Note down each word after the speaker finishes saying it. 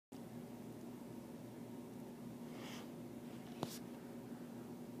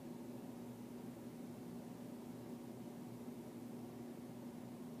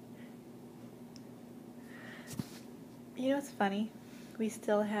You know what's funny? We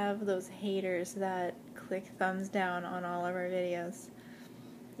still have those haters that click thumbs down on all of our videos.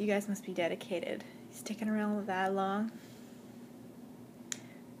 You guys must be dedicated. Sticking around that long?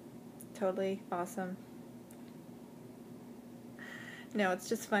 Totally awesome. No, it's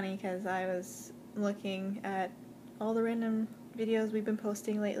just funny because I was looking at all the random videos we've been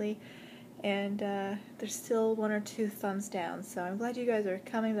posting lately, and there's still 1 or 2 thumbs down, so I'm glad you guys are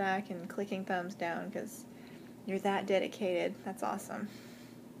coming back and clicking thumbs down because you're that dedicated. That's awesome.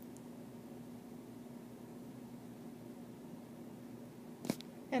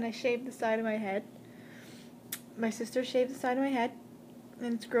 And I shaved the side of my head. My sister shaved the side of my head,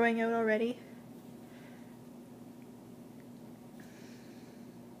 and it's growing out already.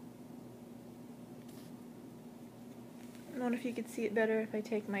 I wonder if you could see it better if I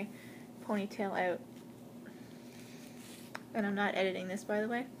take my ponytail out. And I'm not editing this, by the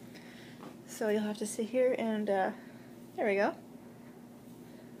way. So you'll have to sit here and, there we go.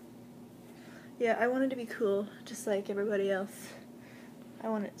 Yeah, I wanted to be cool, just like everybody else. I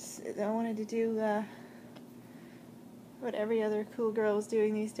wanted to do, what every other cool girl is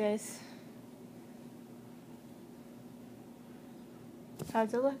doing these days.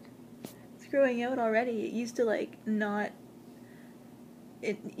 How's it look? It's growing out already. It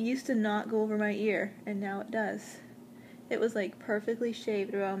used to not go over my ear, and now it does. It was like perfectly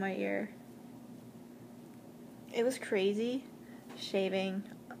shaved around my ear. It was crazy shaving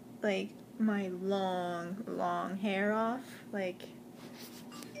like my long hair off. Like,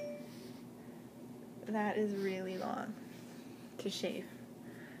 that is really long to shave.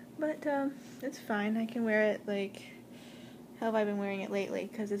 But it's fine. I can wear it like how have I been wearing it lately,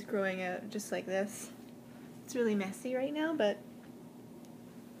 because it's growing out just like this. It's really messy right now, but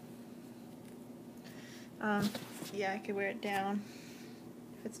yeah, I could wear it down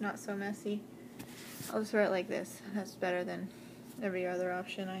if it's not so messy. I'll just wear it like this. That's better than every other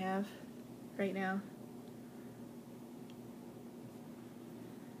option I have right now.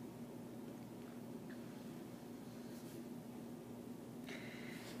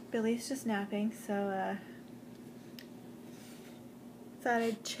 Billy's just napping, so thought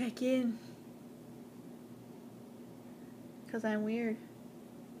I'd check in, because I'm weird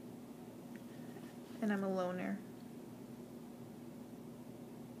and I'm a loner.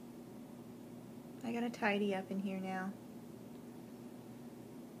 I gotta tidy up in here now.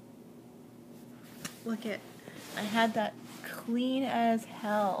 Look at, I had that clean as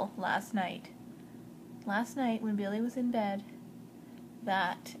hell last night. Last night when Billy was in bed,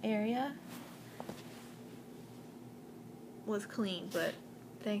 that area was clean, but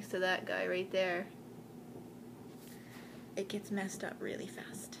thanks to that guy right there, it gets messed up really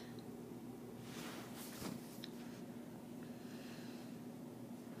fast.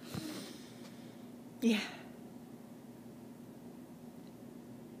 Yeah.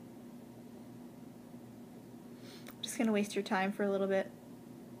 I'm just gonna waste your time for a little bit.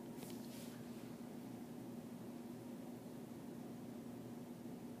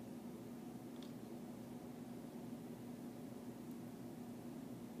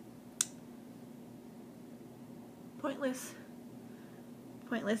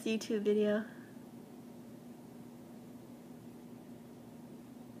 Pointless YouTube video.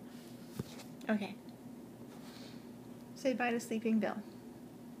 Okay. Say bye to Sleeping Bill.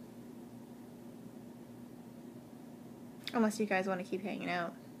 Unless you guys want to keep hanging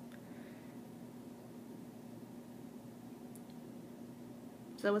out.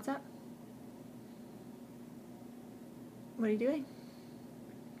 So what's up? What are you doing?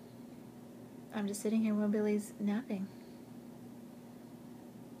 I'm just sitting here while Billy's napping.